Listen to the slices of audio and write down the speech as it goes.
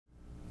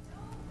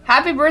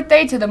Happy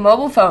birthday to the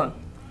mobile phone.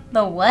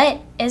 The what?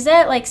 Is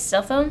that like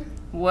cell phone?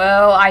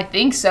 Well, I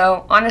think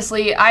so.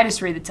 Honestly, I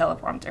just read the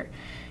teleprompter.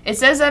 It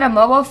says that a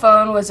mobile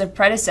phone was a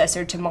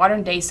predecessor to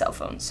modern-day cell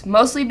phones,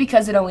 mostly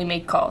because it only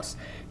made calls.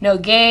 No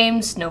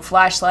games, no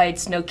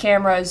flashlights, no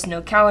cameras,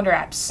 no calendar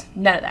apps,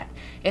 none of that.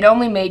 It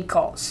only made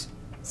calls.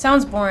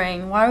 Sounds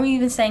boring. Why are we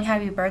even saying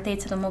happy birthday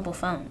to the mobile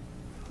phone?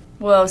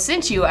 Well,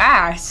 since you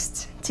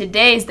asked,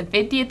 today is the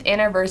 50th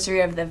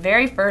anniversary of the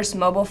very first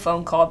mobile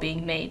phone call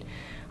being made.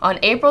 On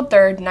April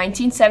 3rd,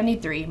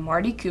 1973,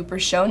 Marty Cooper,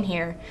 shown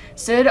here,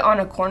 stood on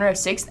a corner of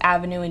 6th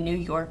Avenue in New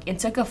York and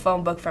took a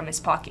phone book from his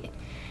pocket.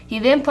 He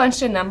then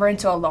punched a number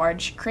into a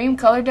large,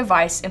 cream-colored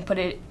device and put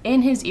it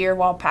in his ear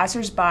while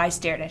passers-by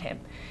stared at him.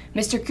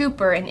 Mr.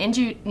 Cooper, an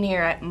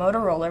engineer at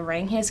Motorola,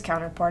 rang his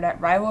counterpart at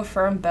rival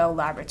firm Bell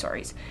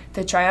Laboratories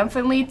to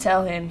triumphantly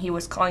tell him he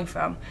was calling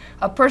from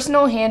a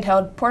personal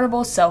handheld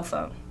portable cell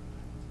phone.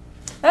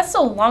 That's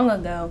so long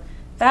ago.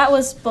 That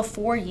was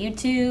before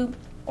YouTube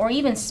or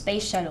even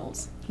space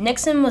shuttles.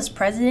 Nixon was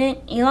president.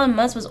 Elon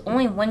Musk was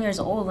only 1 year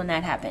old when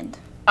that happened.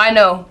 I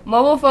know.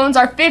 Mobile phones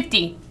are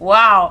 50.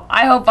 Wow.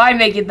 I hope I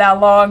make it that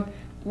long.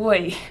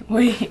 Wait.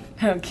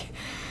 Okay.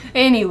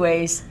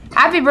 Anyways,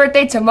 happy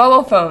birthday to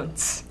mobile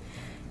phones.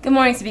 Good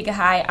morning, Topeka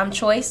High. I'm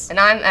Choice. And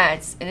I'm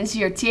Eds. And this is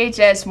your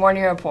THS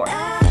Morning Report.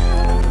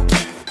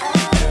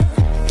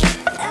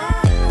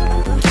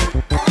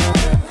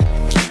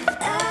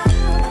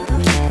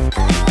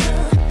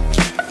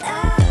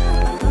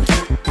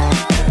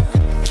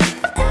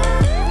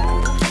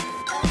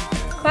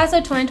 Class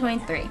of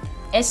 2023.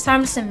 It's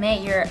time to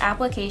submit your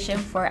application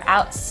for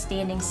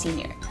Outstanding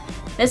Senior.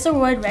 This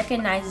award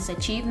recognizes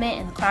achievement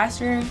in the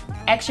classroom,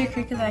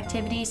 extracurricular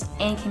activities,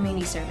 and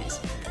community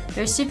service.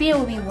 The recipient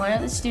will be one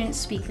of the student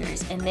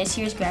speakers in this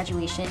year's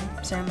graduation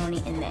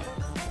ceremony in May.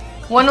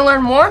 Want to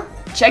learn more?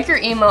 Check your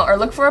email or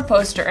look for a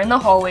poster in the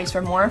hallways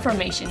for more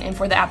information and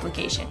for the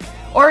application,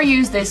 or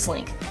use this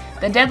link.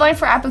 The deadline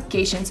for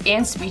applications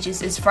and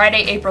speeches is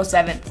Friday, April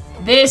 7th.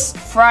 This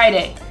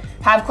Friday.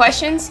 Have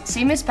questions?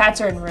 See Ms.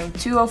 Patzer in room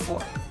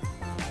 204.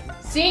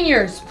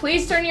 Seniors,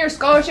 please turn your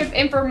scholarship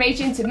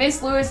information to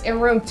Ms. Lewis in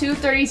room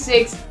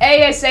 236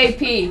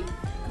 ASAP.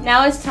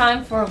 Now it's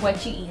time for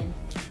What You Eatin'.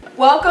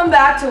 Welcome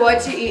back to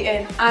What You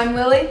Eatin'. I'm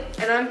Lily.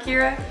 And I'm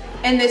Kira.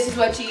 And this is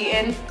What You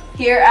Eatin',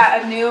 here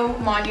at a new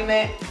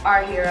monument,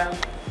 our hero.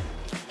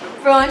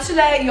 For lunch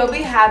today, you'll be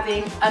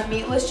having a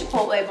meatless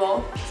Chipotle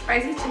bowl,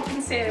 spicy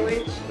chicken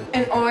sandwich,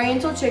 an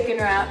oriental chicken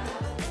wrap,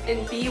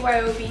 and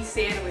BYOB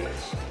sandwich.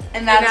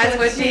 And that's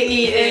what you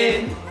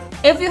eatin'.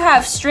 If you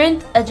have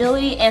strength,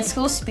 agility, and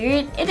school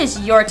spirit, it is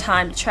your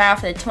time to try out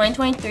for the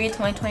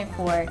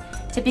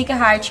 2023-2024 Topeka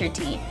High Cheer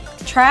Team.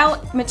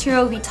 Trial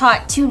material will be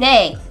taught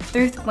today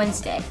through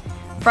Wednesday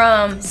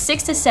from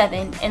 6 to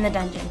 7 in the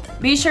dungeon.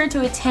 Be sure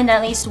to attend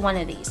at least one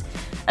of these.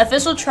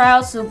 Official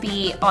trials will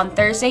be on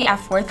Thursday at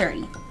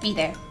 4:30. Be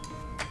there.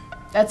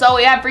 That's all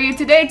we have for you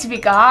today,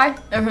 Topeka High.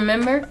 And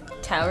remember,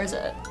 towers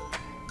up.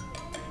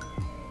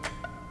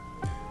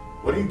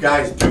 What are you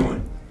guys doing?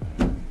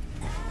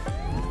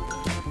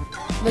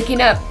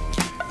 Looking up.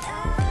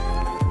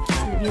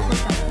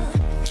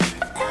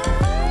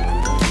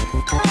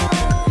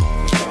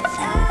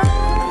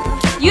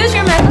 Use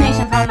your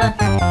imagination, Fatima.